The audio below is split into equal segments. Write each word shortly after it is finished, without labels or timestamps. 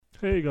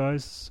Hey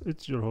guys,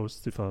 it's your host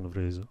Stefano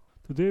Vreese.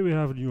 Today we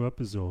have a new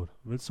episode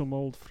with some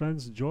old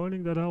friends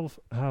joining that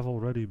have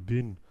already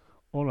been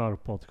on our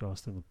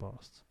podcast in the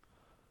past.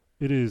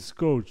 It is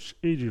Coach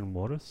Adrian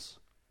Morris,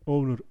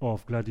 owner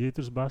of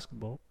Gladiators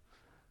Basketball,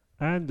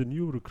 and the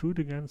new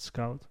recruiting and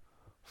scout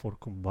for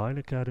Combine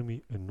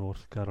Academy in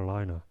North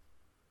Carolina.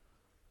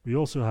 We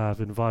also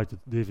have invited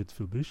David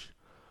Filbish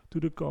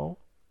to the call.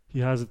 He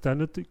has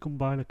attended the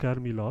Combine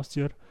Academy last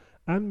year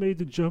and made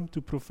the jump to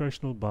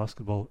professional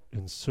basketball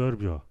in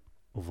Serbia,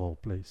 of all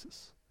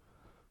places.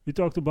 We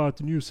talked about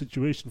the new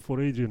situation for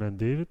Adrian and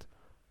David,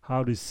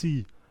 how they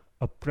see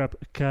a prep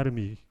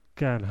academy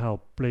can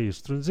help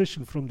players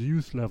transition from the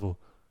youth level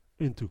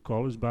into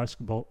college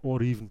basketball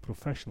or even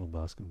professional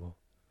basketball.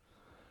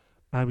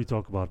 And we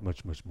talk about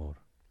much more.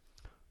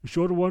 A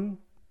shorter one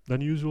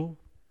than usual,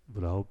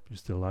 but I hope you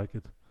still like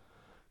it.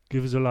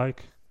 Give us a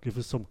like, give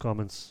us some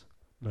comments,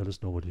 let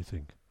us know what you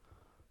think.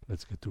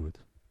 Let's get to it.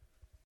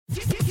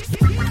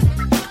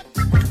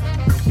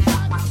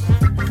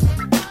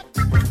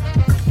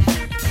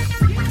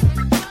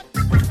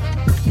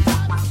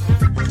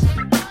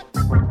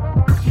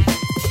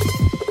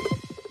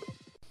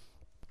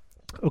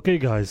 Okay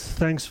guys,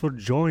 thanks for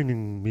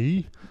joining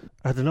me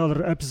at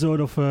another episode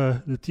of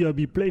the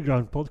TRB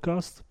Playground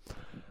podcast.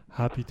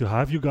 Happy to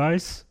have you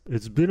guys.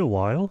 It's been a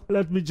while.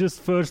 Let me just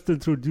first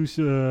introduce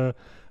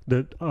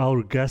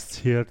our guests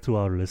here to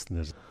our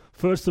listeners.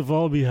 First of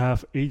all, we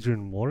have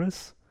Adrian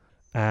Morris.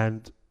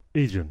 And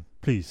Adrian,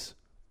 please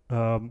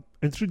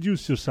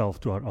introduce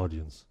yourself to our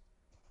audience.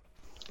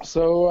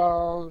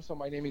 So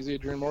my name is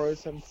Adrian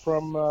Morris. I'm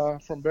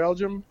from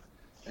Belgium,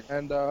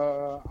 and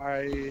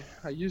I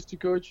used to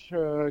coach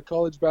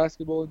college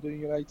basketball in the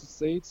United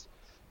States,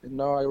 and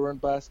now I run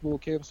basketball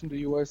camps in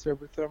the US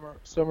every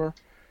summer,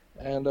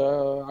 and I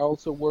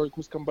also work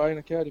with Combine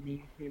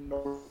Academy in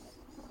North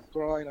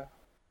Carolina.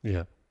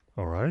 Yeah,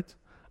 all right.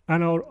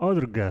 And our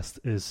other guest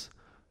is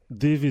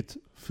David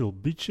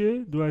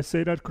Filbiche. Do I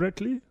say that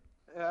correctly?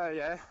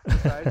 Yeah,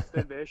 that's right.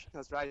 Filbiche,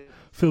 that's right.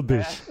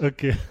 Filbiche,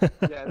 okay.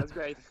 Yeah, that's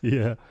great.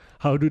 Yeah.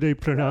 How do they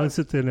pronounce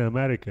it in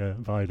America,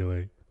 by the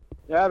way?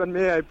 Yeah, but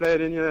me, I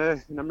played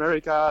in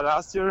America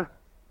last year.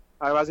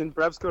 I was in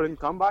prep school in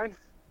Combine,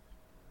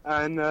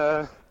 and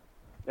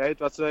it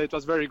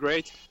was very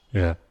great.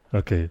 Yeah.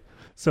 Okay.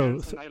 So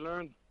and I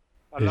learned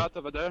a lot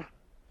over there.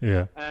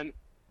 Yeah.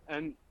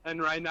 And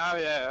right now,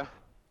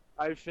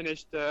 I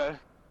finished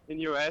in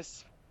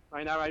US.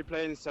 Right now I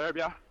play in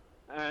Serbia,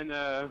 and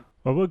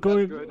well, we're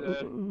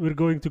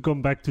going to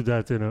come back to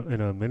that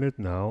in a minute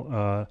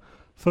now.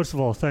 First of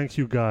all, thank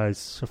you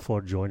guys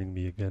for joining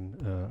me again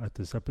at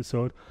this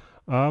episode.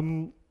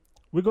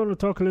 We're going to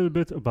talk a little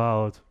bit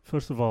about,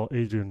 first of all,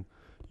 Adrian,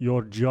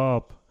 your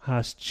job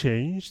has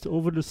changed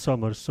over the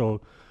summer.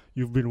 So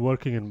you've been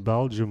working in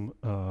Belgium,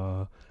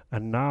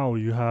 and now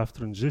you have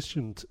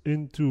transitioned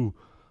into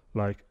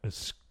like a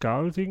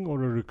scouting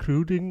or a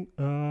recruiting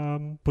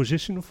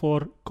position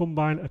for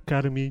Combine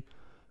Academy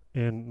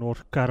in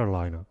North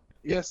Carolina.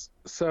 Yes,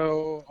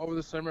 so over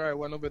the summer I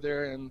went over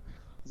there and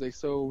they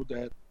saw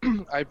that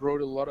I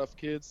brought a lot of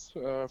kids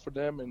for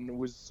them and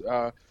with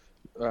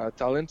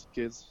talented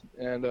kids.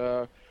 And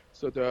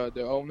so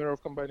the owner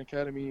of Combine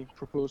Academy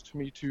proposed to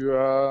me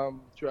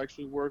to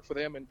actually work for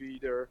them and be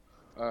their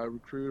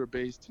recruiter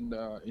based in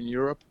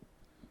Europe.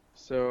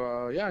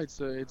 So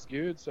it's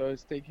good. So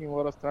it's taking a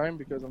lot of time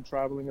because I'm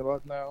traveling a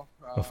lot now.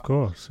 Of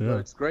course, yeah.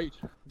 It's great.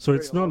 So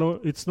it's not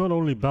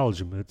only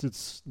Belgium;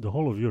 it's the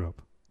whole of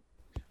Europe.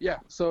 Yeah.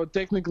 So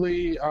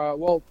technically,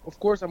 of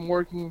course, I'm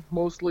working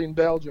mostly in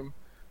Belgium,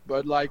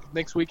 but like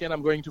next weekend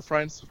I'm going to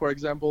France, for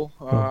example.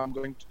 I'm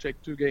going to check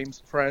 2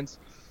 games in France,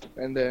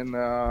 and then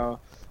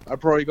I'm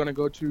probably gonna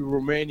go to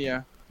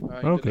Romania in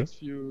the next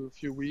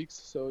few weeks.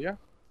 So yeah.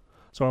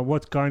 So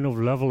what kind of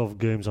level of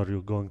games are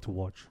you going to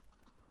watch?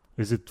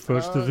 Is it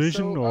first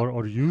division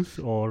or youth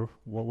or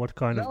what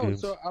kind of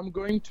games? So I'm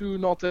going to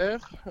Nanterre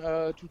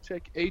to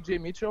check AJ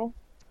Mitchell.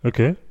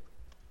 Okay.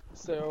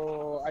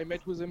 So I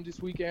met with him this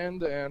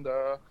weekend, and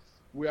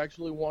we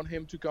actually want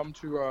him to come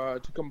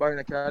to Combine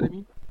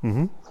Academy.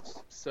 Mm-hmm.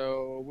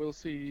 So we'll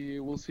see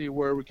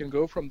where we can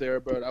go from there.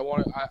 But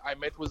I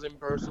met with him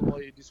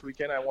personally this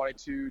weekend. I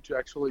wanted to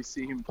actually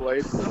see him play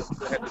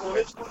because I had the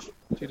chance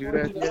to do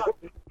that.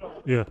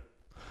 Yeah.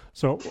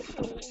 So,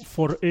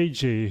 for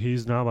AJ,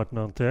 he's now at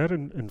Nanterre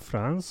in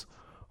France.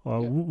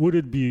 Would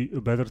it be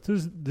a better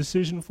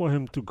decision for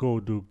him to go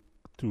to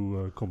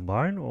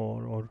Combine,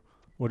 or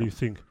what do you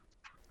think?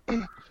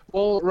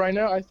 Well, right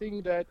now I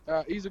think that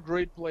he's a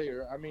great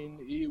player. I mean,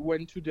 he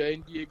went to the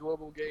NBA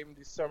Global Game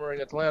this summer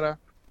in Atlanta,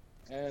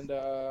 and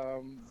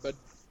but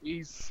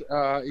his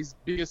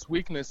biggest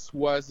weakness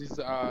was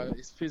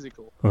his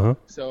physical. Uh-huh.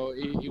 So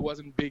he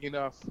wasn't big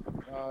enough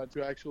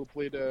to actually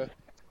play at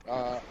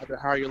a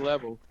higher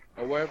level.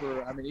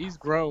 However, I mean, he's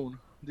grown.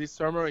 This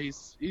summer,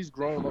 he's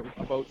grown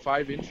about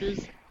 5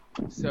 inches.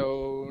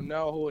 So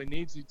now all he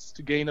needs is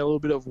to gain a little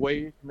bit of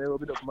weight, and a little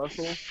bit of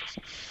muscle.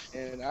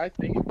 And I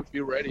think he would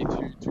be ready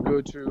to go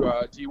to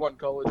D1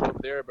 college over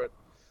there. But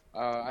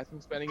I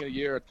think spending a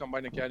year at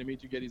Combine Academy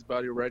to get his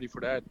body ready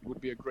for that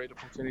would be a great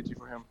opportunity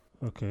for him.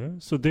 Okay.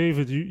 So,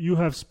 David, you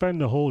have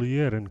spent a whole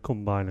year in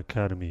Combine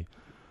Academy.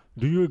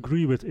 Do you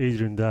agree with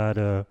Adrian that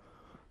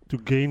to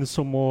gain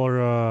some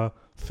more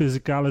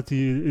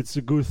physicality, it's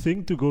a good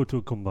thing to go to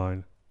a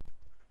Combine?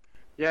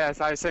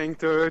 Yes, I think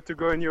to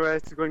go in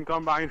US, to go in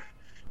Combine,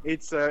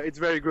 it's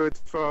very good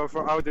for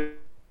our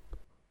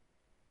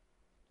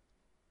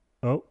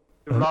Oh.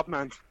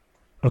 development.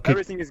 Okay.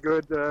 Everything is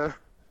good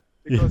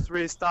because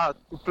we start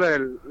to play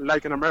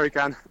like an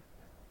American,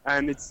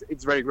 and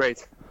it's very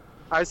great.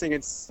 I think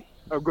it's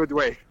a good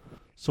way.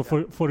 So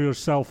for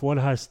yourself, what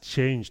has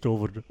changed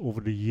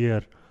over the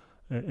year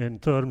in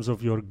terms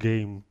of your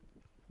game?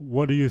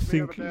 What do you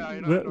think?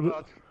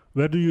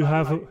 Where do you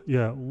have?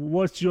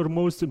 What's your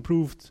most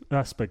improved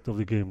aspect of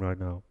the game right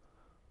now?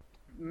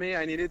 Me,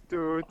 I needed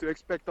to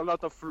expect a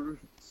lot of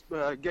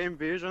game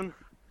vision,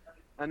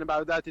 and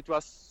about that, it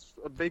was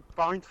a big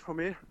point for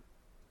me,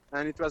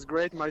 and it was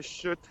great. My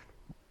shoot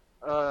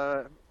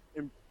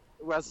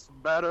was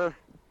better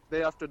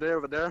day after day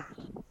over there,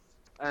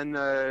 and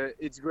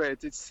it's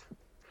great.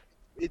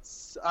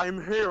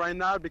 I'm here right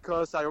now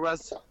because I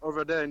was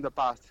over there in the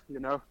past, you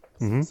know.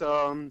 Mm-hmm.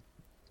 So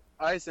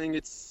I think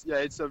it's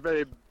a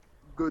very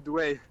good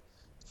way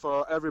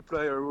for every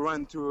player who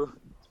want to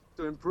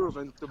improve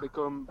and to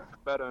become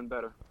better and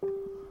better.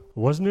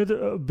 Wasn't it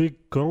a big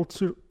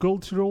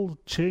cultural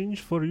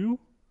change for you?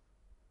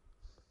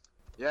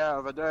 Yeah,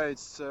 over there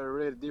it's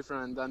really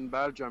different than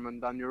Belgium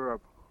and than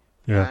Europe.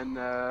 Yeah. And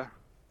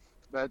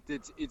but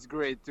it's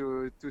great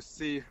to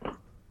see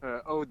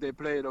how they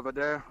play it over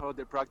there, how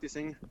they're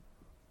practicing,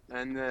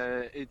 and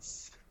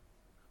it's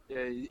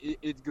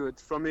good.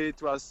 For me,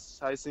 it was,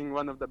 I think,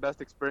 one of the best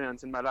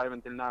experience in my life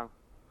until now.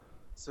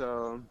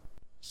 So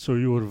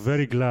you were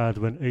very glad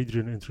when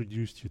Adrian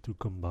introduced you to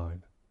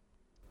Combine.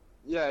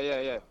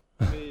 Yeah.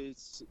 For me,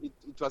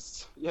 it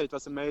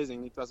was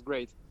amazing. It was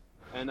great,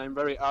 and I'm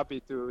very happy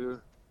to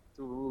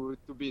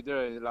be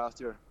there last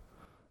year.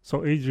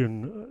 So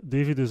Adrian,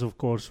 David is of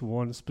course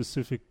one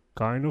specific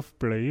kind of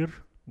player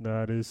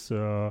that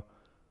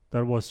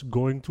was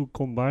going to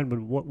Combine, but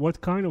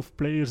what kind of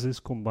players is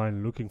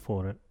Combine looking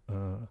for?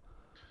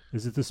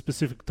 Is it a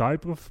specific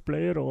type of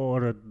player,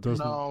 or it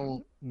doesn't?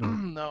 No.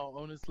 No.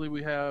 Honestly,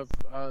 we have.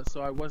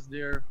 So I was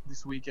there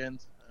this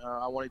weekend.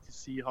 I wanted to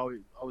see how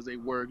they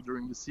work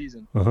during the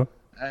season,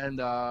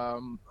 and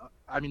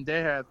I mean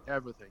they have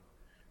everything.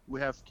 We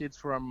have kids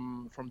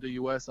from the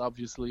U.S.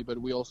 obviously, but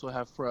we also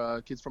have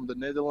kids from the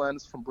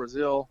Netherlands, from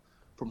Brazil,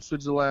 from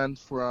Switzerland,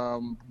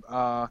 from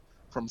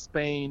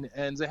Spain,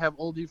 and they have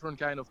all different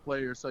kind of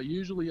players. So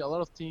usually a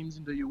lot of teams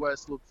in the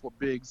U.S. look for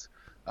bigs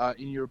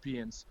in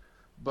Europeans,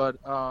 but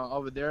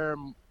over there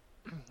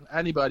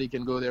anybody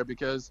can go there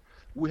because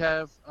we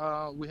have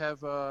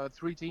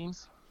 3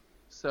 teams.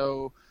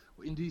 So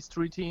in these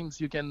 3 teams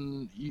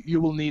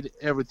you will need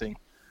everything.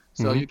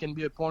 So you can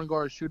be a point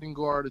guard, shooting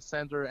guard, a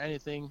center,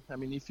 anything. I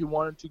mean, if you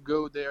wanted to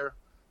go there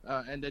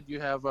and that you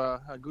have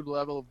a good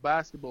level of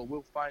basketball,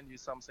 we'll find you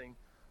something,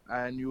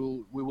 and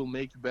we will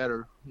make you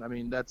better. I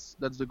mean, that's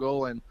the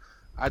goal, and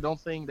I don't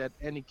think that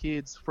any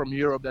kids from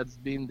Europe that's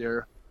been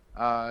there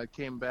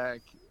came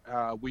back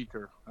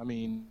weaker. I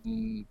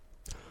mean,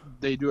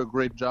 they do a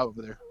great job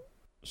over there.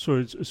 So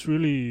it's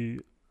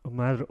really a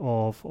matter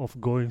of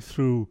going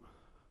through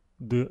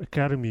the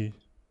academy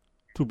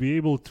to be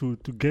able to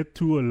get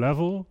to a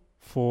level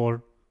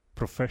for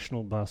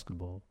professional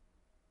basketball.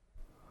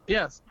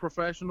 Yes,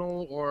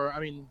 professional, or I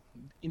mean,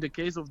 in the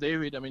case of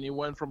David, I mean, he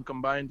went from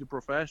combined to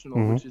professional,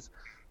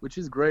 which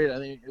is great. I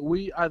think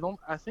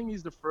I think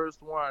he's the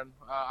first one.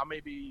 I may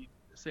be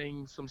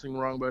saying something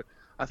wrong, but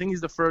I think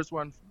he's the first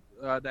one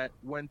that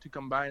went to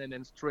combine and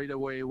then straight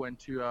away went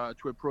to a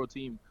pro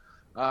team.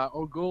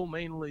 Our goal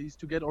mainly is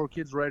to get our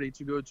kids ready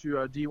to go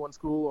to a D1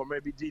 school or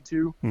maybe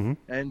D2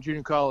 and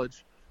junior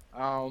college.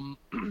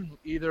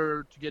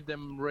 Either to get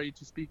them ready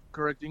to speak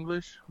correct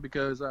English,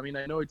 because I mean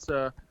I know it's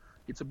a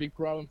big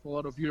problem for a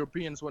lot of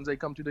Europeans when they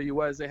come to the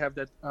US. They have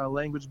that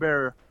language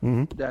barrier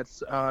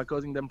that's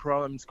causing them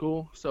problem in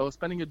school. So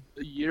spending a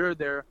year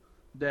there,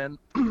 then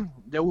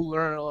they will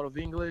learn a lot of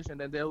English, and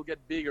then they'll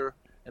get bigger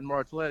and more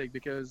athletic,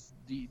 because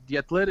the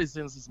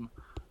athleticism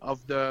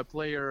of the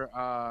player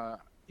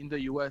in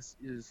the US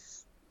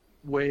is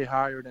way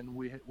higher than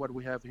what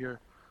we have here.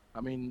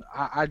 I mean,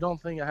 I don't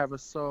think I have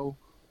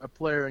a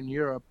player in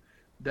Europe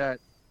that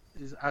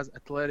is as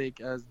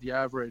athletic as the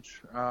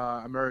average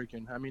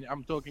American. I mean,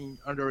 I'm talking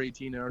under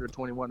 18 and under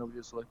 21,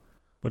 obviously.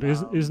 But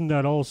isn't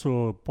that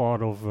also a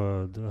part of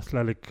the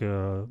athletic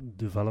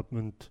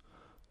development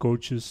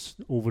coaches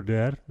over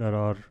there that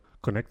are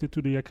connected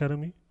to the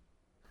academy?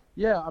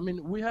 Yeah, I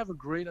mean, we have a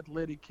great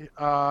athletic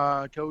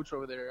coach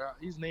over there.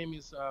 His name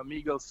is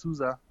Miguel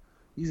Souza.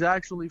 He's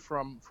actually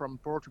from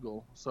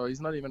Portugal, so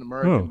he's not even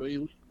American. But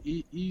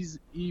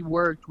he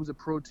worked with a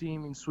pro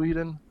team in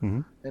Sweden,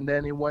 and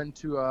then he went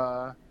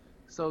to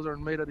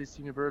Southern Methodist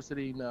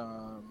University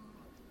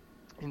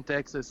in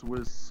Texas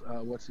with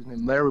what's his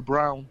name, Larry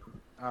Brown,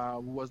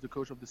 who was the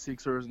coach of the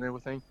Sixers and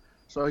everything.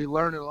 So he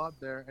learned a lot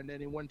there, and then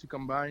he went to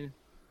Combine,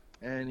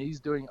 and he's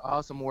doing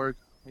awesome work.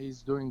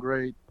 He's doing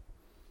great.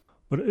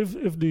 But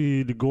if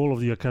the goal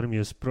of the academy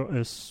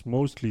is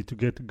mostly to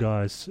get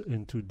guys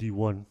into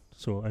D1,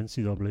 so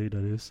NCAA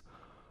that is,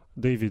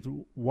 David,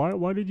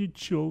 why did you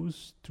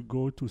choose to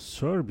go to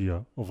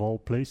Serbia of all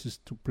places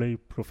to play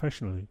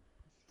professionally?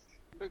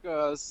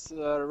 Because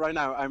right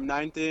now I'm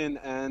 19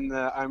 and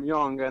I'm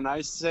young, and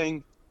I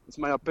think it's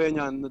my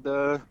opinion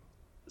the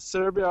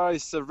Serbia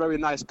is a very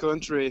nice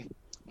country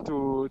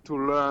to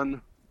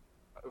learn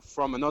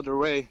from another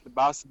way the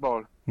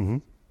basketball. Mm-hmm.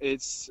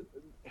 It's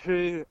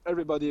here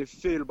everybody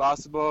feel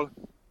basketball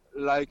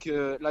like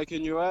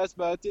in US,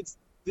 but it's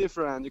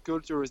different. The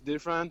culture is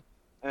different,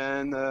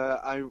 and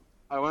I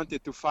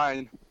wanted to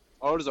find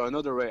also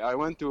another way. I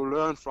want to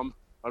learn from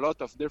a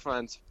lot of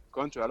different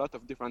country, a lot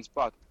of different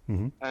spots,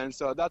 Mm-hmm. and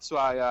so that's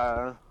why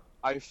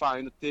I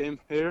find a team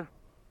here,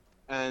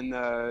 and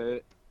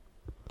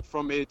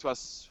for me it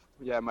was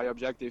my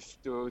objective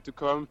to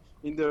come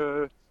in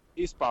the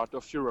east part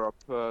of Europe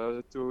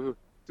to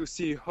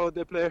see how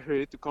they play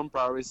here, to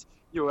compare with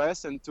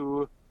US, and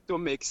to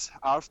mix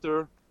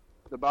after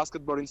the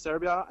basketball in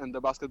Serbia and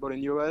the basketball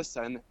in US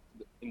and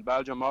in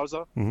Belgium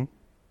also. Mm-hmm.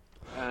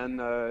 And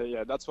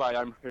that's why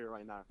I'm here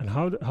right now. And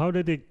how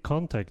did they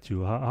contact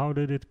you? How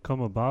did it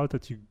come about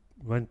that you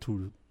went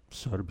to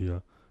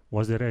Serbia?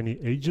 Was there any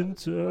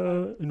agent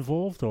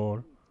involved,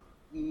 or?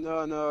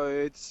 No.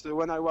 It's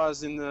when I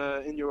was in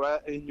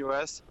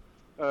US,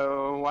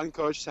 one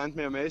coach sent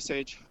me a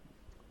message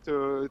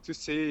to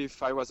see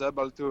if I was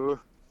able to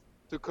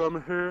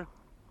come here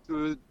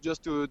to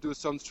do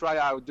some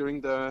tryout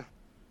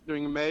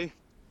during May,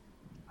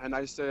 and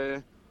I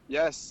say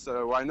yes,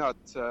 why not?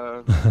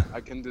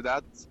 I can do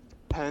that,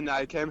 and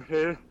I came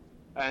here,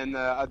 and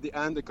at the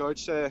end the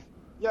coach said,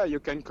 yeah,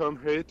 you can come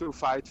here to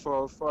fight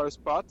for a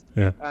spot,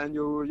 Yeah. and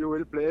you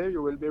will play,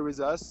 you will be with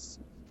us,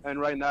 and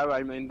right now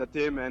I'm in the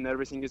team and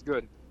everything is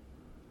good.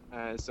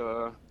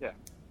 So yeah.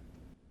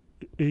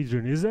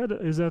 Adrian, is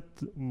that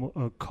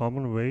a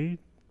common way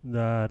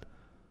that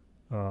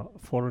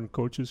foreign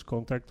coaches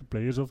contact the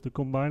players of the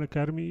Combine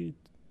Academy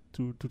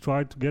to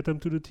try to get them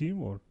to the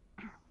team, or?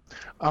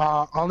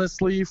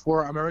 Honestly,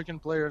 for American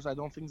players, I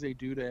don't think they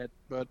do that.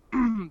 But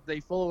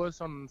they follow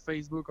us on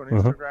Facebook, on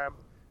Uh-huh. Instagram,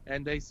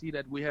 and they see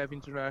that we have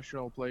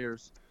international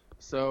players.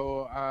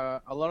 So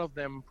a lot of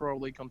them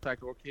probably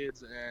contact our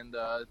kids and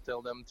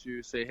tell them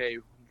to say, hey,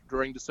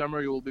 during the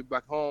summer you will be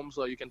back home,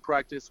 so you can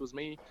practice with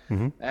me.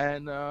 Mm-hmm.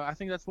 And I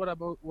think that's what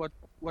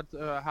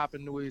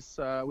happened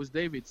with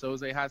David. So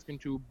they asked him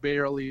to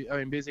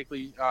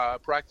basically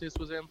practice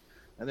with him,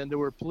 and then they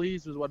were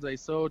pleased with what they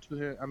saw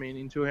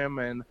into him,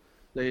 and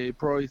they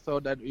probably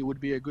thought that it would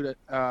be a good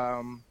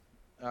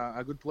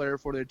player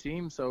for their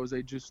team. So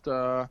they just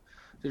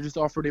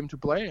offered him to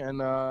play, and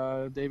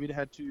David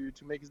had to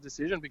make his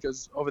decision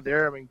because over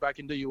there, back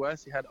in the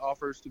U.S., he had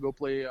offers to go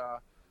play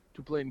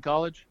in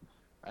college,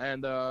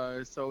 and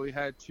so he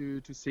had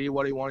to see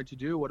what he wanted to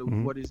do,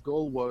 what his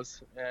goal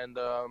was, and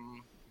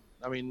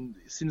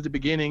since the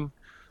beginning,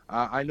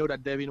 I know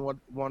that David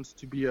wants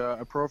to be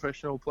a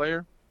professional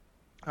player.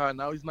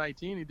 Now he's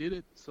 19, he did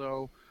it,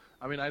 so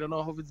I don't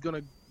know how it's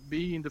gonna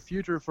be in the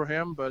future for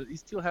him, but he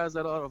still has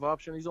a lot of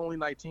options. He's only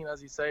 19, as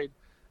he said,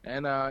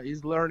 and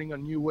he's learning a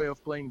new way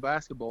of playing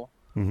basketball.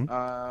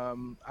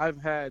 Mm-hmm. I've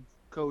had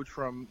coach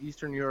from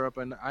Eastern Europe,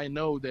 and I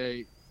know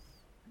they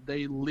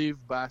live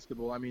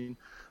basketball.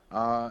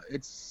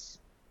 It's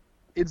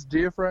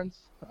different.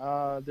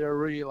 They're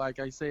really, like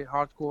I say,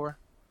 hardcore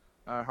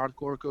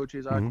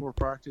coaches, hardcore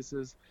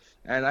practices,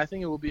 and I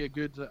think it will be a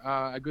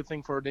good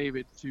thing for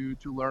David to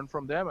learn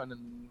from them, and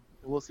then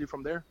we'll see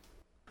from there.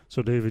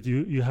 So David,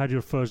 you had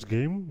your first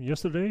game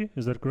yesterday,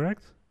 is that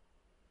correct?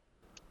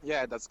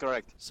 Yeah, that's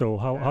correct. So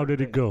how did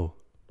it go?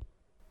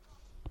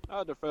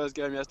 The first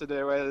game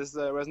yesterday was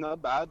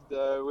not bad.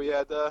 We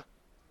had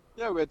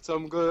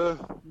some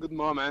good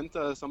moment,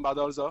 some bad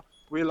also.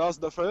 We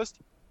lost the first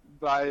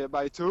by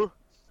 2.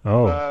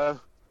 Oh. Well,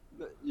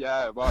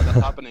 that's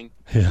happening.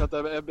 Yeah. Not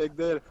a big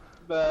deal.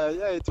 But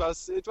yeah,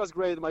 it was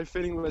great. My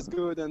feeling was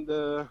good, and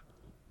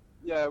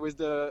with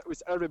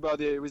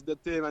everybody, with the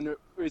team, and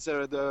with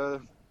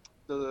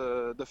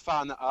the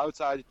fan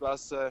outside,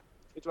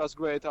 it was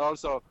great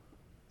also.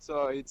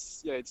 So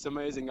it's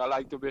amazing. I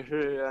like to be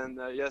here, and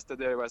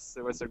yesterday was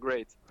a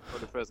great for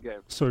the first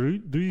game. So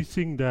do you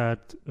think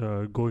that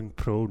going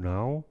pro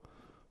now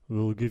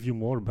will give you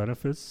more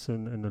benefits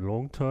in the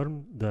long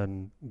term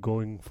than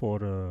going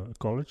for a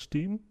college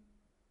team?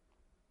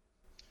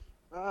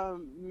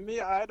 Me,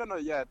 I don't know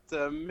yet.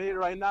 Me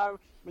right now,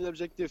 my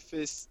objective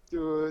is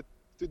to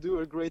do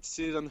a great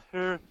season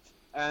here,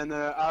 and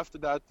after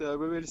that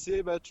we will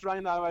see. But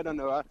right now, I don't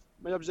know.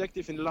 My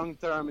objective in long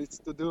term is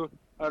to do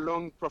a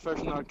long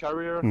professional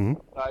career,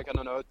 like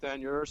 10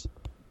 years.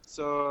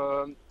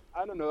 So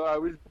I don't know. I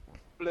will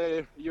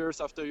play years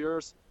after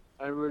years,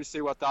 and we will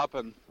see what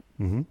happens.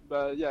 Mm-hmm.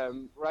 But yeah,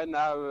 right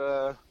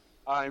now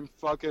I'm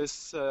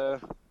focused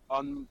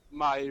on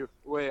my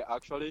way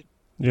actually.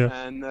 Yeah.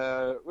 And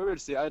we will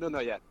see. I don't know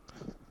yet.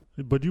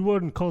 But you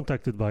weren't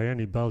contacted by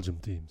any Belgium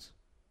teams.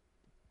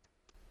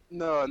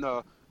 No,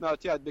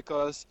 not yet,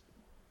 because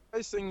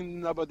I think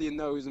nobody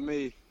knows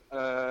me.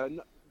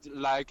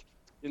 Like,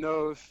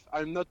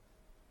 I'm not.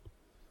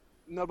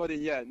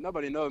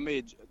 Nobody knows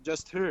me.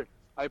 Just here.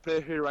 I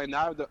play here right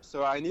now,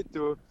 so I need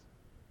to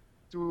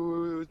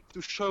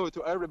show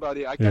to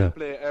everybody I can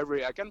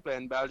play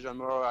in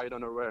Belgium or I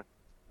don't know where.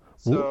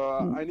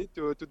 So I need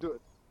to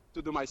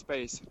do my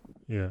space.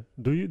 Yeah.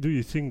 Do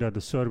you think that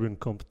the Serbian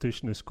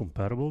competition is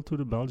comparable to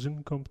the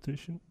Belgian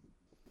competition?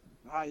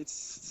 It's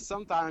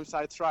sometimes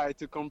I try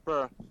to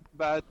compare,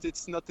 but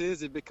it's not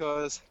easy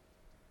because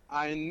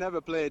I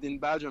never played in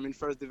Belgium in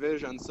first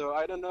division, so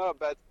I don't know.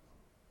 But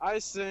I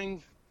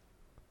think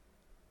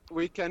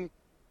we can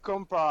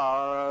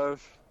compare.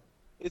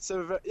 It's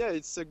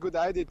a good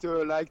idea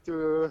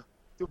to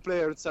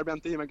play a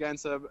Serbian team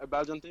against a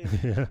Belgian team.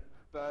 Yeah.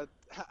 But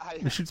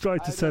you should try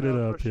to set it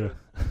up. Sure.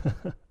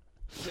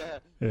 Yeah.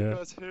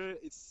 Because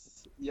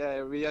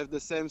here we have the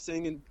same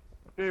thing. And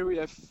here we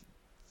have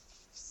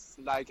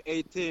like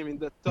 8 teams in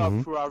the top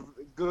who are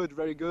good,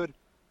 very good,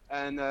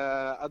 and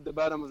at the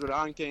bottom of the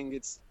ranking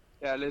it's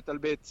a little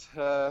bit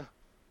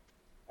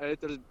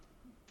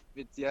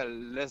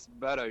less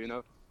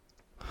better,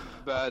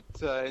 But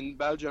in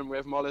Belgium we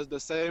have more or less the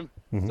same.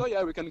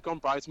 So we can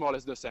compare. It's more or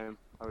less the same.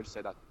 I would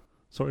say that.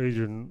 So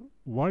Adrian,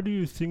 why do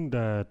you think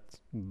that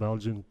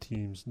Belgian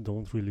teams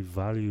don't really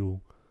value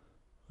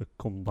a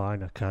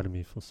combined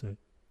academy, for say?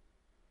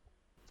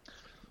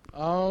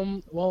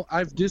 Well,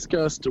 I've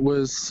discussed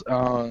with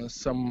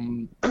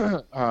some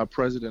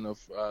president of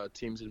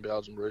teams in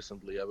Belgium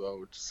recently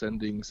about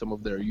sending some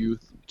of their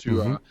youth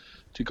to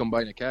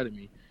Combined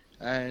Academy,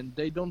 and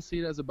they don't see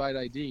it as a bad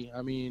idea.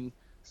 I mean,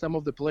 some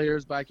of the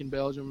players back in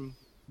Belgium,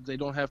 they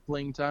don't have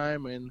playing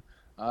time, and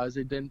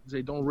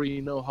they don't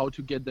really know how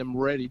to get them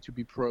ready to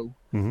be pro.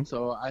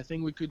 So I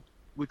think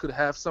we could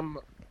have some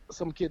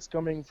kids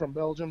coming from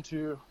Belgium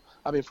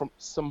from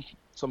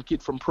some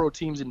kid from pro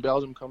teams in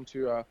Belgium come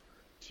to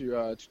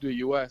the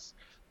US,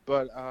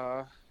 but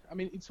I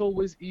mean, it's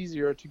always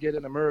easier to get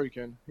an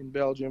American in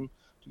Belgium,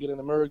 to get an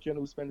American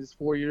who spent his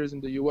 4 years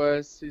in the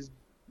US. His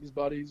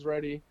body is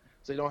ready,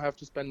 so they don't have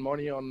to spend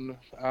money on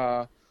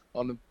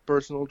the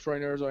personal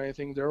trainers or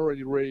anything. They're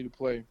already ready to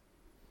play.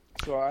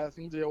 So I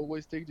think they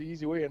always take the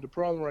easy way, and the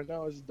problem right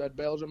now is that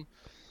Belgium,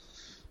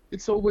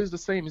 it's always the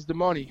same. It's the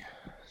money.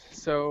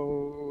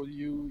 So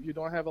you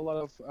don't have a lot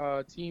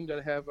of team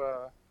that have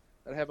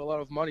a lot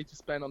of money to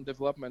spend on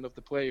development of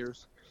the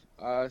players.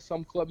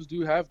 Some clubs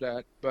do have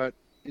that, but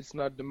it's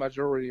not the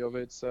majority of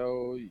it.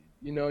 So,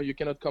 you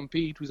cannot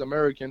compete with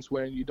Americans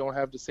when you don't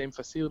have the same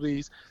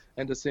facilities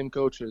and the same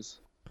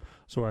coaches.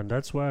 So, and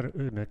that's where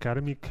an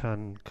academy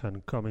can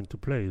come into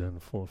play then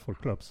for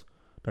clubs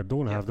that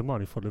don't have the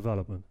money for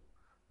development.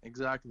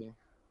 Exactly.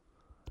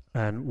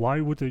 And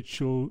why would they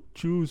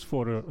choose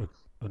for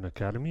an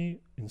academy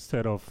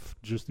instead of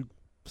just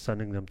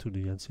sending them to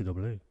the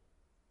NCAA?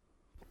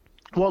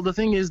 Well, the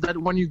thing is that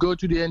when you go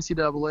to the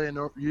NCAA, and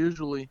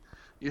usually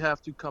you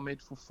have to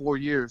commit for 4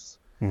 years,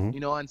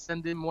 and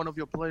sending one of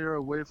your player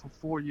away for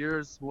 4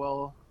 years,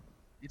 well,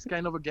 it's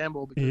kind of a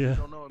gamble because you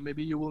don't know.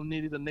 Maybe you will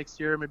need it the next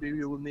year, maybe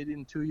you will need it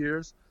in 2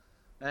 years,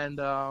 and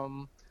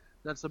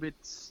that's a bit,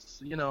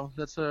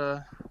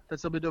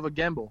 that's a bit of a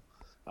gamble.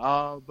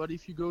 But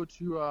if you go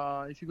to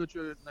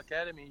an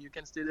academy, you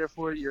can stay there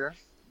for a year,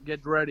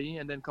 get ready,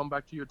 and then come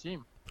back to your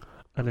team.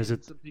 And is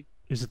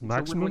it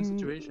maximum?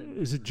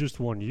 Is it just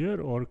 1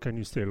 year, or can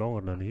you stay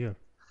longer than a year?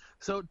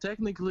 So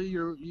technically,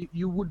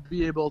 you would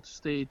be able to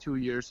stay 2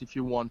 years if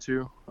you want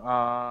to,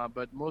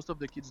 but most of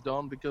the kids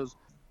don't, because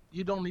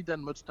you don't need that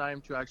much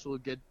time to actually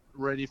get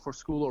ready for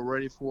school or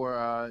ready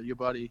for your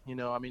body.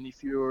 I mean,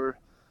 if you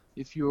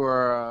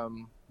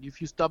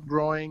stop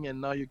growing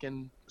and now you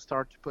can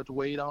start to put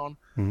weight on,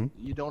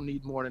 you don't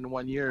need more than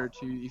 1 year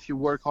to. If you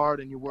work hard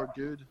and you work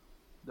good,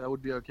 that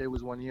would be okay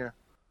with 1 year.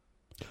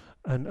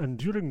 And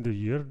during the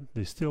year,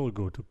 they still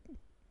go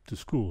to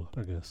school,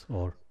 I guess,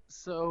 or.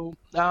 So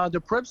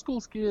the prep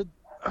school kid,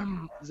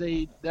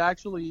 they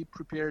actually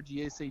prepare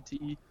the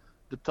SAT,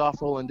 the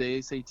TOEFL, and the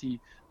ACT.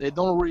 They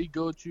don't really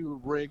go to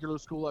regular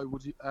school,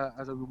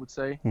 as I would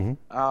say.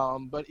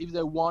 But if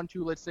they want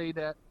to, let's say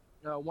that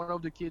one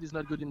of the kids is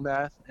not good in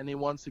math and he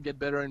wants to get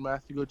better in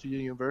math to go to the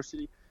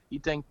university, he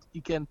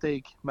can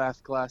take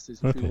math classes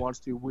if he wants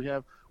to.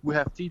 We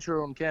have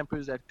teachers on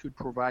campus that could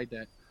provide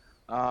that.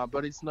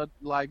 But it's not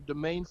like the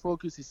main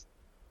focus is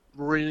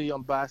really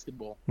on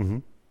basketball.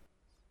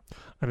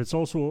 And it's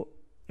also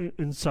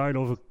inside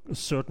of a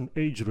certain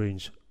age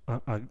range,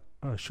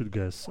 I should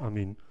guess. I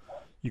mean,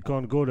 you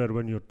can't go there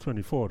when you're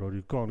 24, or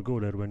you can't go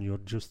there when you're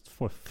just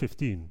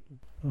 15.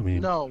 I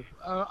mean, no.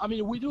 I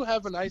mean, we do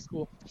have an high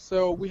school,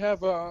 so we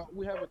have a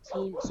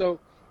team. So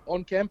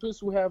on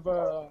campus, we have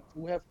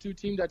 2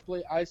 teams that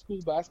play high school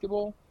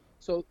basketball.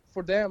 So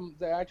for them,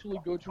 they actually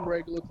go to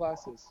regular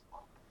classes.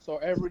 So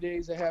every day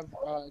they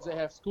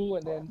have school,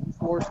 and then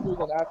before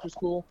school and after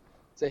school,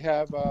 they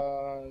have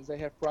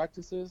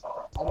practices.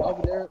 And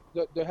over there,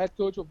 the head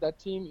coach of that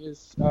team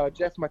is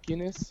Jeff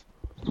McInnes.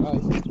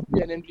 He's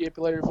be an NBA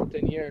player for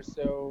 10 years.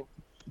 So,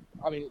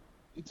 I mean,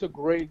 it's a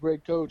great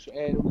coach,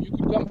 and you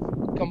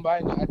could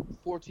combine at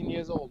 14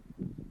 years old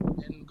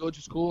and go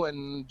to school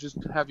and just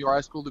have your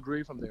high school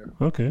degree from there.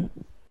 Okay.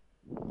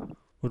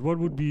 But what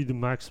would be the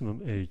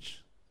maximum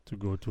age to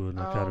go to an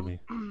academy?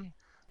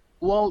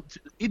 Well,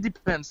 it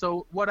depends.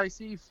 So what I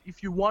see,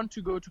 if you want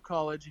to go to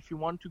college, if you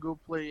want to go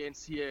play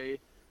NCAA,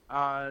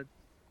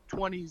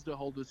 20 is the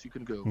oldest you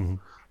can go.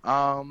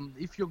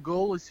 If your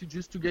goal is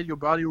just to get your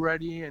body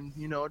ready and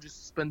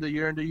just spend a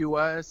year in the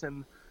U.S.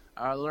 and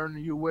learn a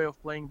new way of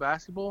playing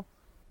basketball,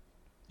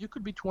 you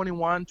could be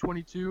 21,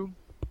 22.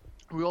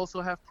 We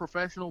also have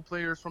professional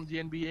players from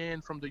the NBA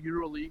and from the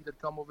EuroLeague that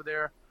come over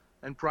there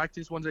and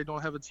practice when they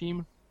don't have a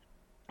team.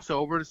 So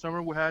over the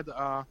summer we had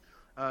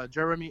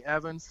Jeremy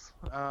Evans,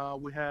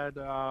 we had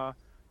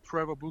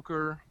Trevor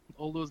Booker,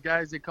 all those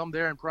guys. They come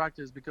there and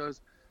practice because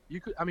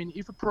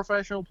if a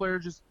professional player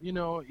just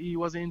he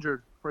was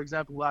injured, for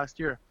example, last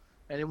year,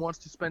 and he wants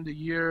to spend a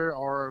year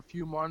or a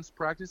few months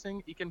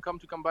practicing, he can come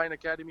to Combine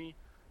Academy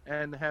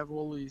and have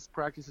all these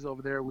practices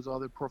over there with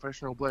other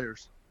professional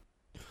players.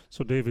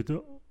 So David,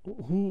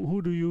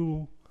 who do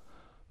you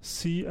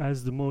see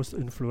as the most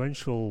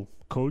influential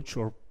coach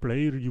or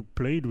player you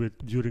played with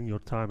during your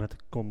time at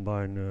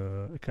Combine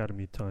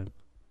Academy time?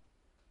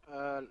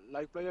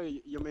 Like player,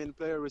 you mean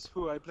player with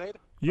who I played?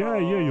 Yeah,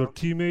 your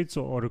teammates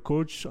or a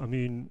coach. I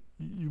mean,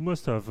 you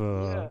must have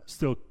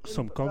still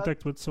some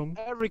contact with some.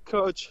 Every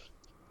coach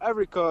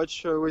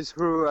with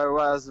who I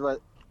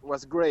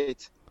was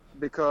great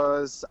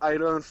because I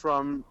learned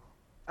from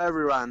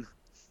everyone.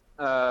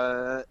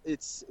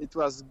 It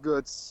was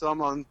good.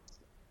 Someone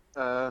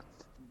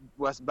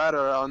was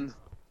better on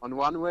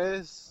one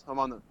way,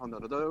 someone on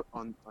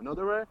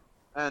another way,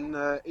 and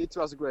it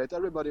was great.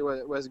 Everybody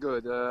was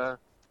good,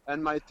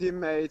 and my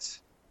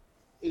teammates.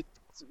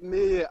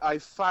 I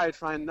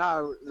fight right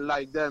now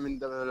like them in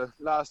the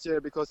last year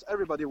because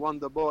everybody won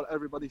the ball,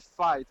 everybody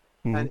fight,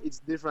 and it's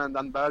different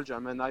than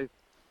Belgium. And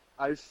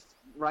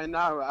right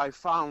now I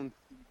found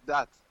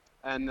that,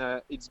 and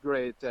it's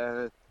great.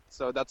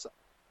 So that's.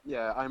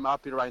 Yeah, I'm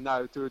happy right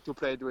now to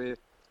play with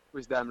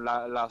them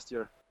last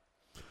year.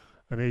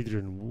 And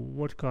Adrian,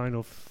 what kind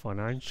of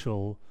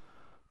financial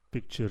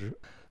picture?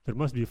 There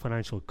must be a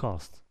financial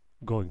cost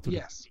going to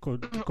the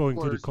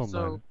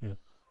Combine.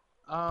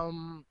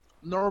 So,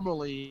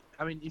 normally,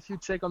 if you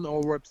check on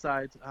our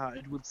website,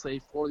 it would say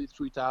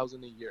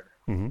 43,000 a year.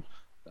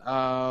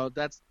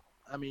 That's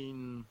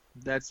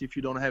if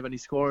you don't have any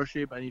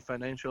scholarship, any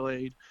financial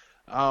aid.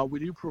 We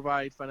do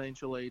provide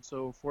financial aid.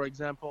 So, for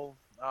example.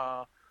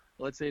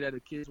 Let's say that a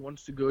kid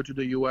wants to go to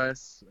the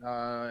U.S.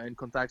 And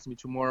contacts me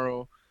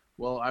tomorrow.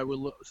 Well, I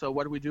will. So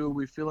what we do,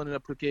 we fill in an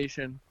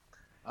application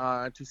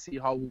to see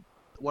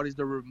what is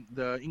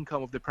the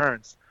income of the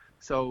parents.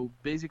 So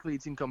basically,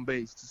 it's income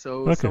based.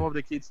 So some of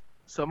the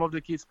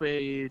kids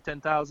pay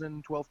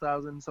 10,000,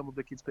 12,000. Some of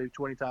the kids pay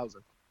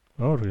 20,000.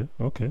 Oh, really?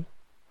 Okay.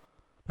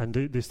 And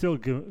they still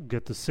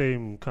get the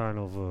same kind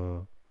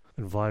of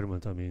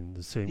environment. I mean,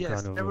 the same kind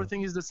of. Yes,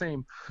 everything is the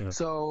same. Yeah.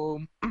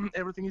 So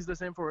everything is the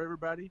same for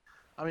everybody.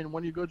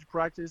 When you go to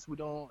practice, we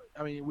don't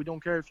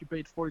care if you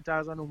paid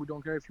 40,000 or we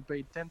don't care if you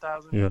paid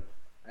 10,000. Yeah.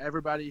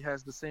 Everybody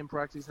has the same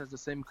practice, has the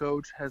same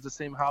coach, has the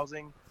same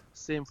housing,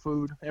 same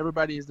food.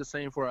 Everybody is the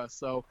same for us.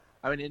 So,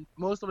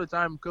 most of the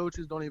time,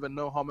 coaches don't even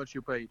know how much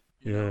you paid.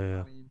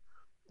 It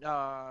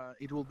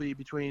will be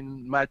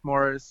between Matt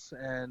Morris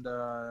and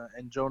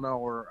Jonah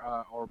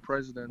or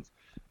president,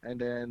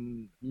 and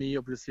then me.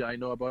 Obviously, I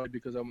know about it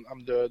because I'm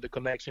the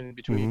connection in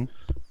between.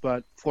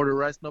 But for the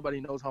rest,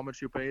 nobody knows how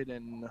much you paid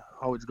and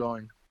how it's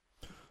going.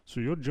 So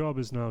your job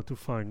is now to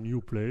find new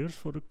players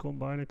for the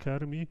Combine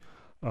Academy.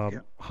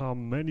 How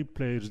many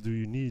players do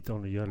you need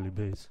on a yearly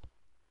basis?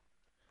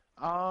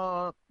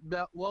 Well,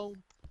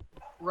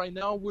 right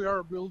now we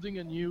are building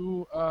a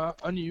new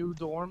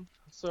dorm,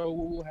 so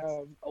we will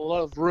have a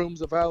lot of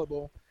rooms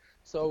available.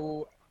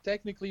 So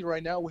technically,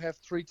 right now we have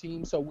 3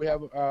 teams, so we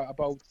have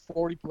about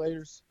 40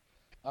 players,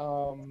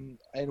 and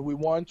we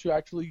want to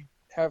actually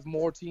have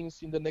more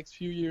teams in the next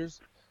few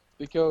years,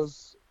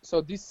 because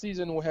this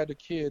season we had a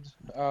kid.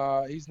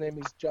 His name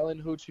is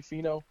Jalen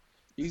Hochifino.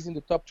 He's in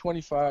the top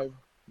 25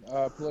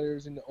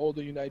 players in all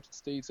the United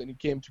States, and he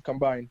came to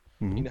Combine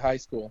in high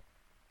school.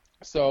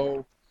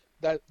 So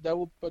that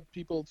will put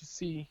people to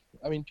see.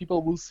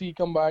 People will see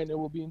Combine. They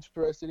will be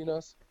interested in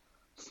us.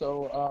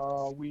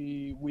 So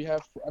we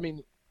have.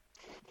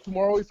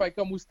 Tomorrow if I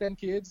come with 10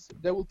 kids,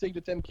 they will take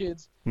the 10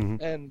 kids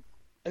and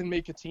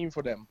make a team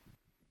for them.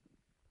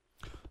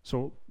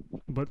 So,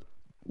 but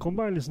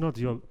Combine is not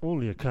the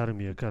only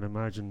academy I can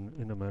imagine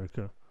in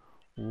America.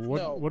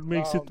 What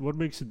makes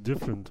it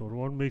different, or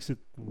what makes it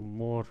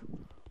more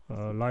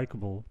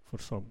likable for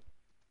some?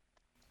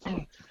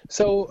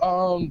 So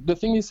the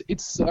thing is,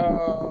 it's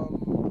a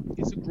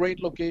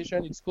great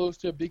location. It's close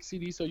to a big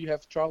city, so you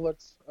have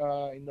Charlotte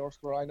in North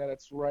Carolina.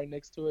 That's right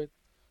next to it.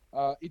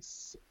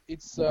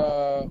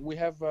 We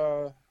have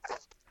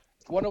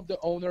one of the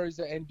owners is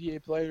an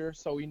NBA player,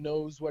 so he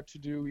knows what to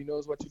do. He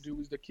knows what to do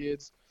with the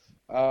kids.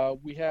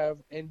 We have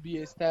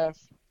NBA staff.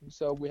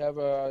 So we have,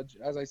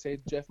 as I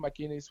said, Jeff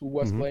McInnes, who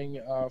was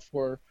playing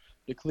for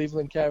the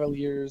Cleveland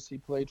Cavaliers. He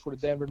played for the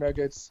Denver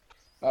Nuggets.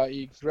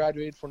 He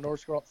graduated from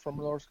North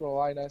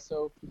Carolina.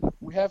 So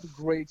we have a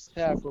great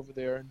staff over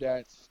there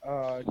that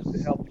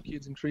help the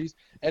kids increase.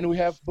 And we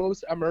have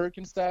both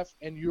American staff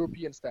and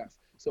European staff.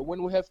 So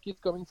when we have kids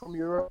coming from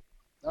Europe,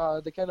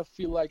 they kind of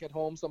feel like at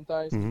home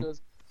sometimes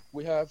because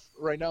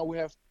right now we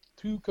have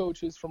 2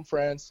 coaches from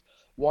France.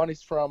 One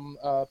is from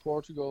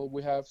Portugal.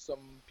 We have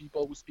some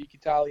people who speak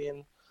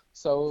Italian.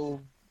 So,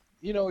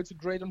 it's a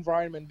great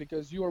environment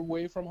because you are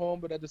away from home,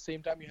 but at the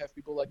same time you have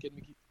people that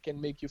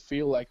can make you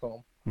feel like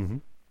home.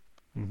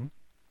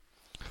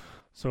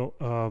 So,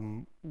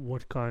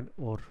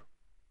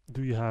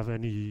 do you have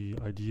any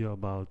idea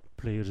about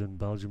players in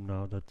Belgium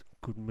now that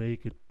could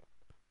make it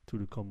to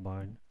the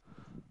combine,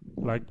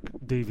 like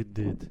David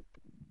did?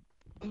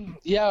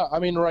 Yeah, I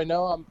mean, right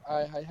now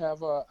I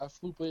have a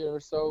few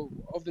players. So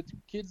of the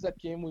kids that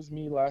came with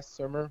me last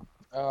summer,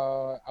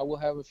 I will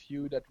have a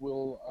few that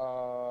will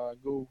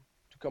go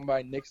to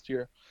combine next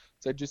year.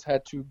 So I just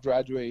had to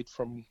graduate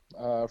from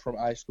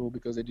high school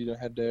because they didn't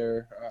have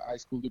their high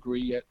school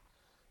degree yet.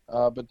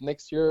 But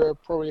next year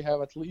probably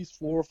have at least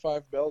 4 or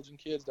 5 Belgian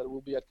kids that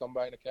will be at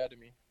Combine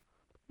Academy.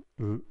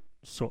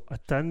 So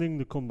attending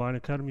the Combine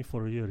Academy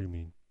for a year, you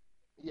mean?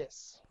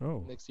 Yes.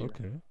 Oh, next year.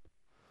 Okay.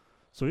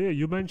 So yeah,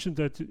 you mentioned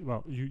that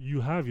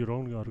you have your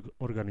own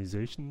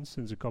organization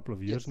since a couple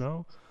of years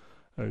now.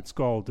 It's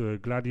called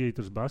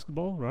Gladiators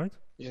Basketball, right?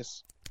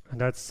 Yes. And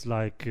that's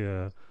like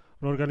an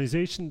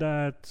organization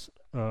that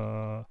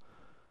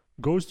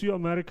goes to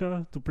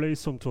America to play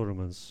some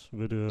tournaments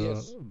with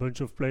a bunch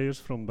of players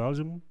from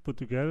Belgium put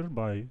together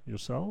by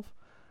yourself.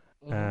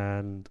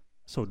 And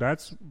so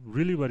that's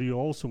really where you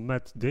also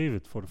met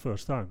David for the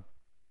first time.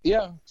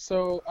 Yeah.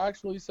 So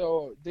actually,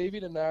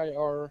 David and I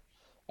are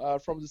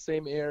from the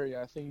same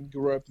area. I think he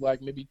grew up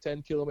like maybe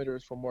 10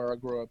 kilometers from where I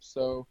grew up.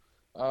 So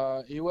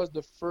he was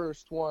the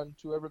first one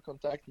to ever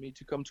contact me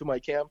to come to my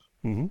camp.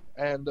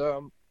 And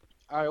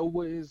I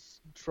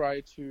always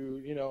try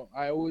to,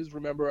 I always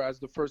remember as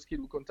the first kid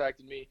who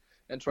contacted me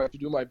and try to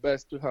do my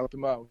best to help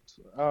him out.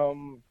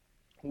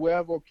 We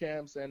have our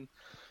camps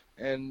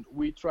and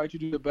we try to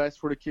do the best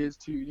for the kids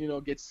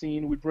to, get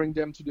seen. We bring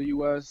them to the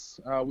U.S.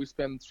 We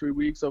spend 3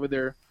 weeks over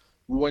there.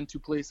 We went to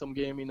play some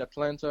game in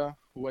Atlanta.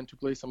 We went to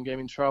play some game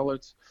in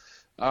Charlotte.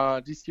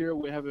 This year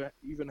we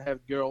even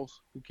have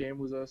girls who came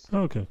with us.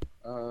 Okay.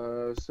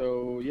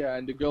 So yeah,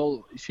 and the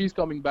girl, she's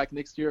coming back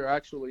next year.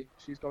 Actually,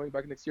 she's coming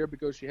back next year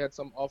because she had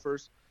some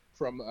offers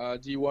from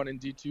D1 and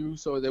D2,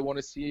 so they want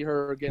to see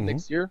her again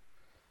next year.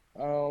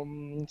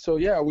 So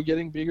yeah, we're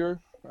getting bigger.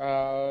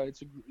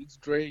 It's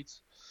great.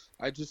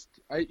 I just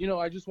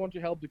want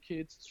to help the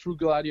kids through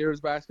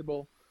Gladiators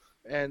basketball.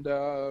 And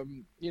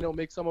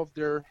make some of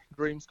their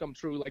dreams come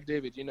true, like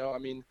David. I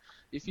mean,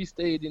 if he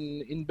stayed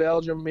in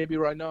Belgium, maybe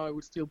right now I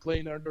would still play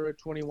in under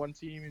 21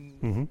 team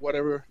in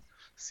whatever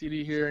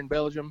city here in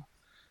Belgium.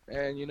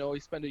 And he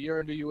spent a year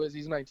in the US.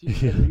 He's 19,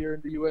 spent a year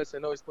in the US,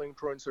 and now he's playing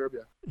pro in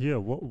Serbia. Yeah,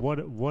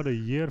 what a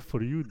year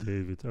for you,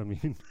 David. I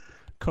mean,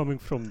 coming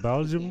from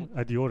Belgium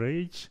at your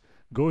age,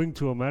 going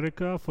to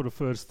America for the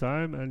first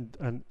time,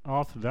 and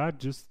after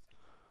that,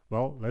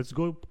 let's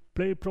go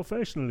play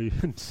professionally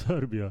in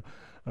Serbia.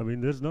 I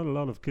mean, there's not a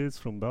lot of kids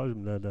from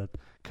Belgium that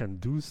can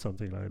do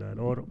something like that,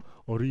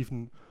 or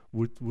even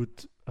would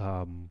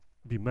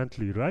be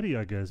mentally ready,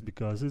 I guess,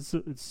 because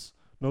it's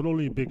not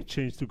only a big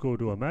change to go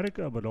to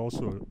America, but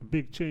also a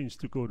big change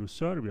to go to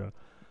Serbia.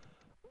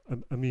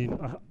 I mean,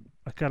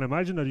 I can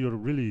imagine that you're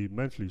really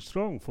mentally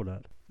strong for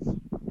that.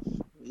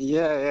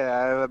 Yeah,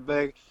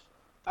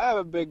 I have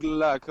a big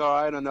luck, or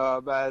I don't know,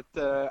 but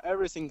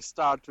everything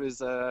starts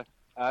with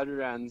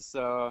Adrian,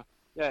 so.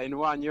 Yeah, in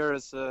 1 year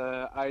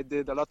I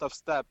did a lot of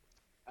steps,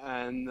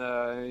 and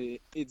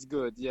it's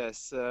good.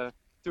 Yes,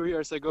 2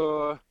 years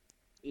ago,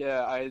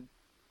 I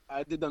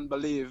didn't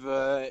believe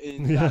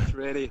in that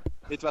really.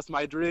 It was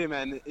my dream,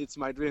 and it's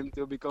my dream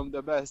to become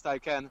the best I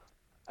can.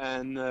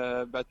 And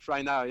but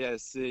right now,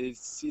 yes,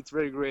 it's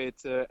very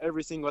great.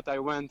 Everything what I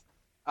want,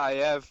 I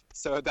have,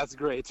 so that's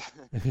great.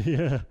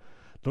 Yeah,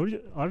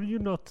 are you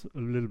not a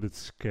little bit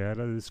scared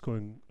that it's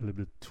going a little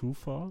bit too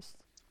fast?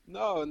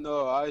 No,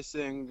 I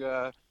think.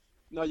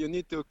 No, you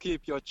need to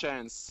keep your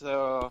chance.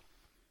 So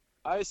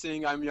I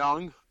think I'm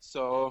young,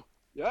 so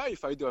yeah,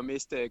 if I do a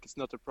mistake, it's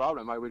not a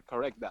problem. I will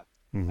correct that.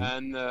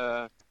 And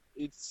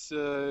it's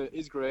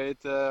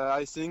great.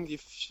 I think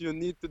if you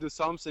need to do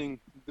something,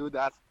 do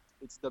that.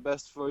 It's the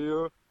best for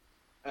you.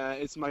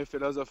 It's my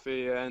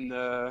philosophy, and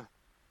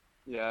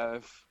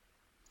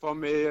for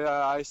me,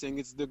 I think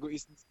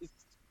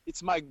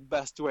it's my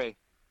best way.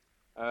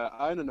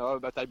 I don't know,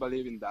 but I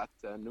believe in that,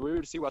 and we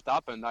will see what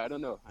happens. I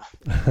don't know.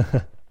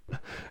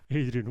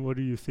 Adrian, what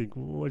do you think?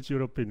 What's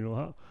your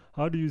opinion?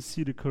 How do you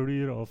see the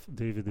career of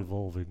David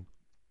evolving?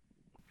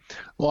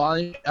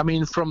 Well, I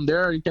mean, from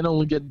there, he can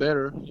only get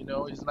better.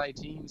 He's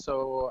 19,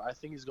 so I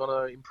think he's going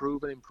to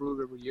improve and improve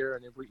every year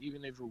and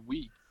even every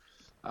week.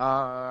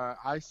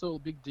 I saw a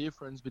big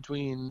difference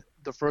between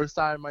the first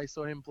time I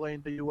saw him play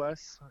in the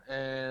U.S.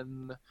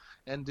 and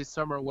this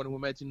summer when we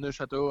met in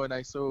Neuchâtel, and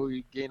I saw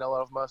he gain a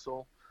lot of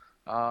muscle.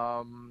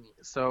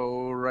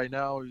 So right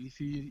now, if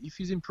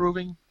he's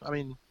improving, I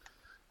mean,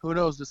 who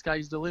knows? The sky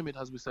is the limit,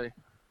 as we say.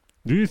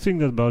 Do you think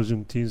that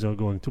Belgian teams are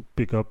going to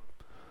pick up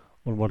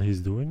on what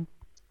he's doing?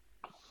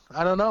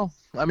 I don't know.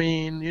 I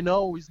mean,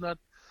 he's not.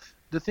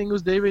 The thing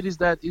with David is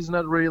that he's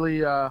not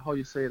really how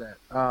you say that.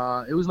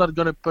 It was not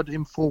gonna put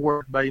him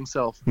forward by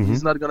himself. Mhm.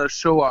 He's not gonna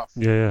show off.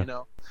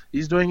 Yeah.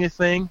 He's doing a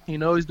thing.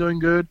 He's doing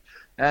good,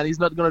 and he's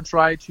not gonna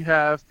try to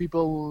have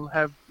people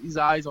have his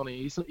eyes on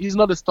him. He's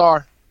not a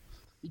star.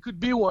 He could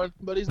be one,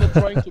 but he's not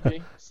trying to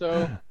be.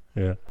 So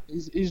Yeah.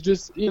 he's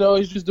just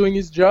he's just doing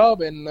his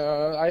job, and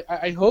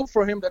I hope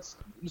for him that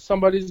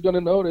somebody's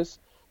gonna notice.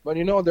 But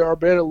there are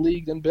better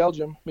league than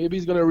Belgium. Maybe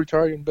he's gonna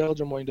retire in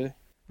Belgium one day.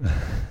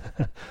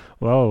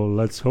 Well,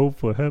 let's hope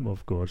for him,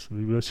 of course.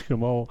 We wish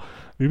him all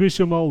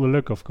the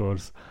luck, of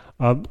course.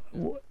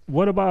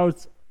 What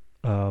about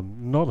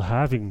not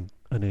having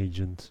an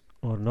agent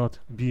or not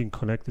being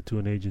connected to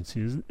an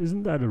agency?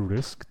 Isn't that a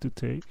risk to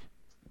take?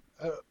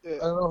 I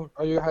don't know.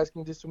 Are you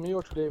asking this to me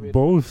or to David?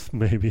 Both,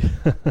 maybe.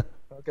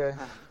 Okay.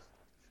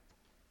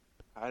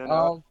 I don't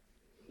know. Um,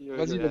 You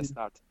Vas-y, can vas-y.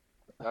 start.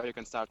 Oh, you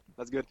can start.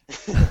 That's good.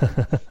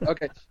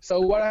 Okay. So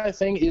what I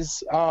think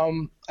is,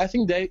 I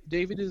think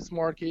David is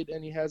smart kid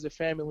and he has a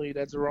family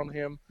that's around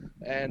him,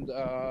 and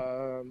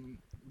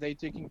they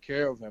taking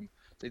care of him.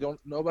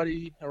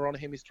 Nobody around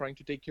him is trying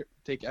to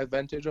take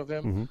advantage of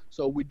him. Mhm.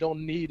 So we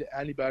don't need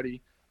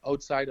anybody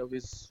outside of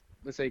his,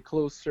 let's say,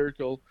 close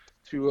circle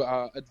to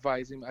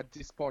advise him at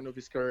this point of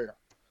his career.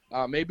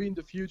 Maybe in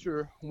the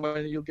future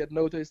when you'll get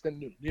noticed,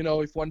 and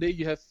if one day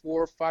you have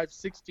 4, 5,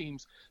 6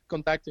 teams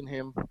contacting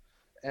him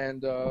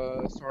and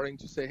starting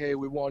to say, hey,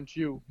 we want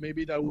you,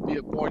 maybe that will be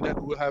a point that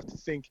we'll have to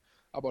think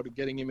about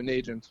getting him an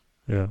agent.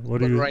 Yeah.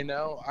 But right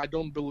now, I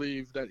don't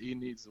believe that he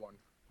needs one.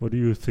 What do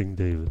you think,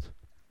 David?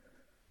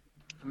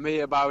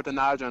 Me about an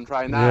agent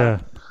right now.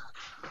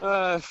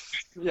 Yeah.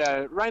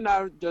 Yeah, right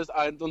now, just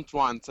I don't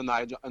want an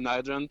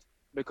agent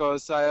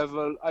because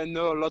I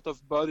know a lot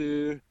of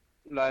body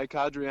like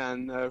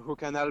Adrian who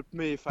can help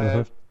me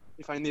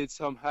if I need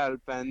some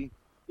help, and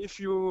if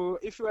you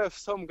have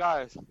some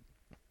guys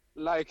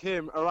like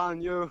him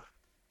around you,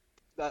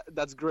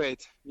 that's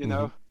great, you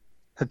know.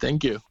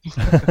 Thank you.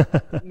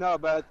 No,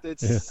 but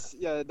it's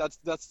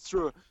that's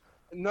true.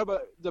 No,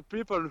 but the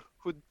people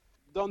who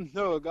don't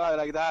know a guy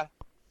like that,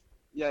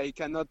 yeah, he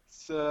cannot.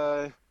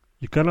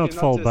 You cannot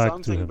fall say back to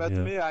something, him. but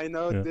Yeah. me, I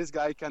know Yeah. this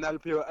guy can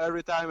help you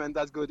every time, and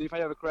that's good. If I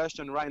have a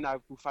question right now,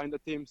 to find a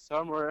team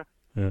somewhere,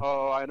 Yeah.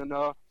 or I don't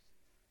know,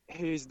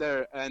 he's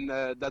there, and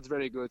that's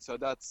very good. So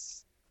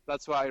that's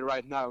why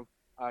right now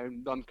I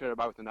don't care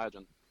about an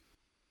agent.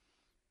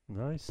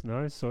 Nice.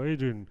 So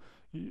Adrian,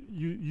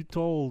 you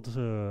told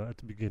at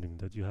the beginning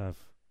that you have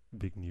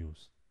big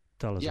news.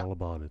 Tell us Yeah. all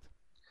about it.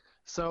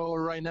 So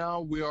right now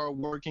we are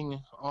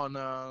working on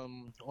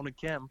a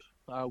camp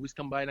with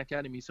Combine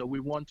Academy. So we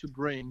want to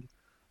bring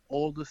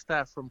all the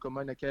staff from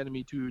Combine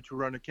Academy to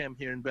run a camp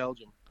here in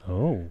Belgium.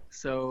 Oh.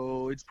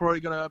 So it's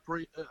probably gonna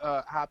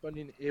happen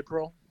in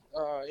April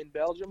in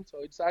Belgium. So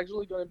it's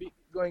actually going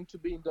to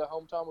be in the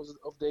hometown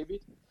of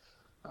David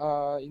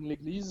in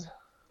L'Église.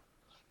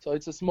 So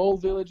it's a small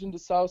village in the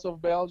south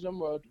of Belgium.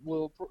 But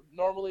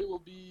normally will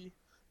be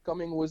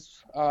coming with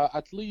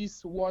at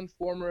least one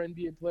former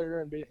NBA player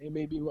and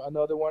maybe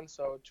another one.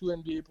 So 2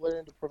 NBA players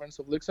in the province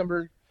of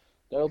Luxembourg.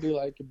 That'll be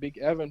like a big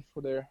event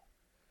for there.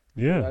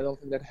 Yeah. I don't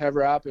think that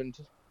ever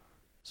happened.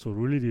 So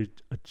really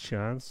a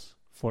chance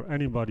for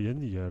anybody in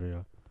the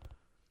area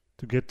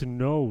to get to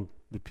know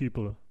the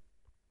people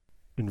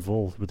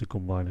involved with the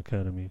Combine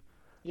Academy.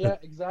 Yeah,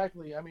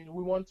 exactly. I mean,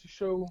 we want to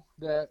show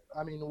that.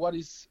 I mean, what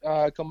is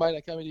Combine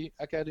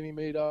Academy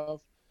made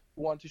of?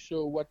 We want to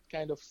show what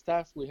kind of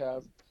staff we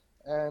have,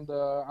 and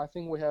I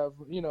think we have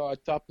a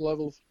top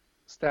level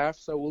staff.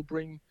 So we'll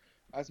bring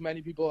as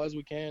many people as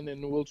we can,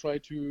 and we'll try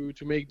to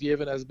make the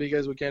event as big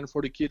as we can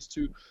for the kids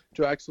to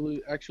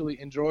actually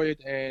enjoy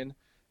it and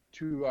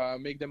to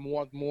make them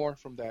want more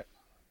from that.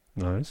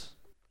 Nice.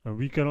 And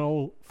we can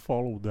all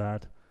follow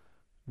that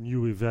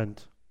new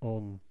event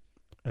on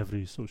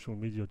every social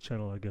media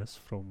channel, I guess,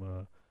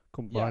 from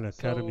Combine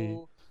Academy.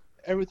 So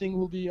everything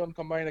will be on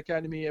Combine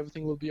Academy.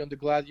 Everything will be on the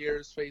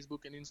Gladiators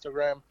Facebook and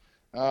Instagram.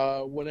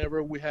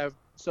 Whenever we have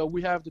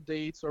the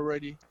dates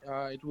already.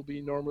 It will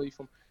be normally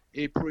from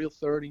April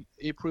 13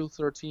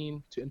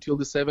 until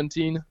the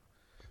 17th.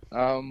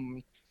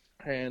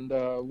 And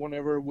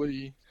whenever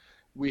we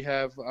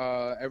have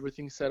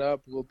everything set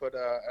up, we'll put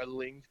a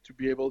link to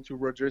be able to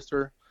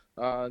register.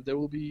 There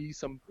will be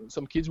some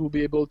kids will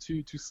be able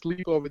to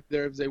sleep over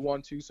there if they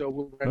want to. So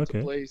we'll rent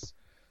a place.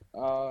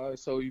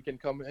 So you can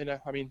come. And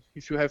I mean,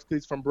 if you have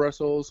kids from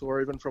Brussels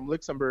or even from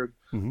Luxembourg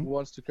who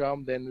wants to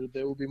come, then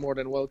they will be more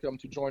than welcome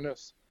to join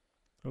us.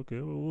 Okay,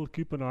 well, we'll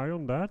keep an eye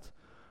on that.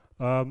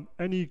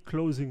 Any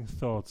closing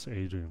thoughts,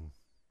 Adrian?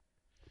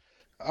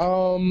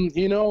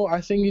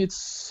 I think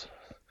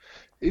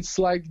It's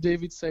like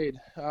David said.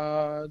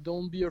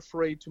 Don't be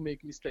afraid to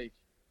make mistake.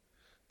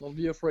 Don't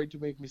be afraid to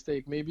make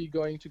mistake. Maybe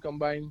going to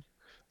combine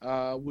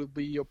will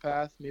be your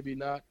path. Maybe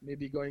not.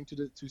 Maybe going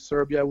to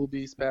Serbia will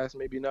be his path.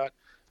 Maybe not.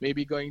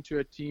 Maybe going to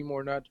a team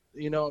or not.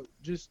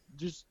 Just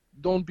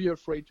don't be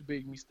afraid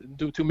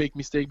to make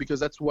mistake because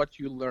that's what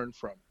you learn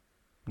from.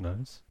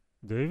 Nice.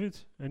 David,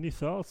 any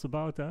thoughts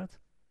about that?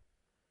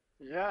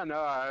 Yeah,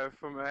 no,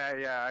 for me,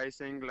 yeah, I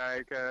think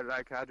like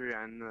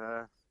Adrian.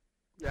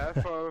 Yeah,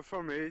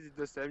 for me, it's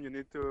the same. You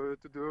need to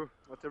do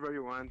whatever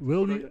you want,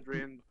 Will follow we your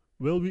dream.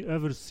 will we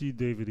ever see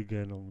David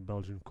again on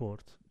Belgian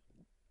court?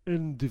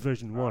 In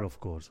Division 1, of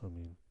course, I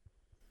mean.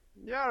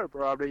 Yeah,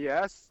 probably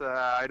yes.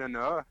 I don't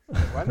know.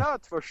 Why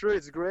not? For sure,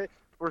 it's great.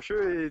 For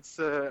sure, it's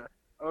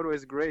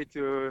always great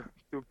to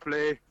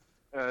play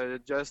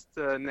just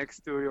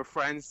next to your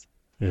friends.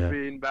 Yeah.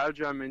 Be in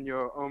Belgium in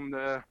your home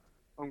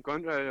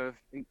country,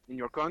 in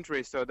your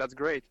country. So that's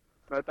great.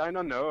 But I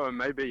don't know.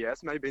 Maybe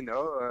yes, maybe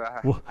no.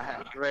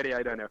 Really,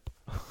 I don't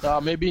know.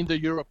 Maybe in the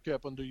Europe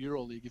Cup and the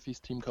Euro League if his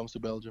team comes to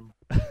Belgium.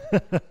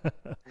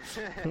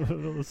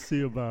 We'll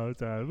see about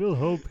that. We'll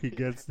hope he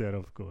gets there,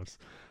 of course.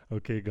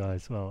 Okay,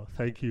 guys. Well,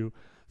 thank you.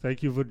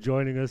 Thank you for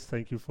joining us.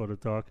 Thank you for the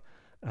talk.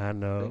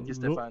 And Thank you,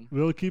 Stefan.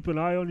 we'll keep an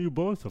eye on you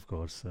both, of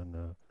course. And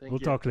Thank we'll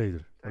you. talk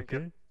later. Thank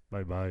Okay?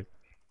 Bye-bye.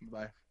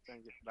 Bye.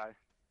 Thank you. Bye.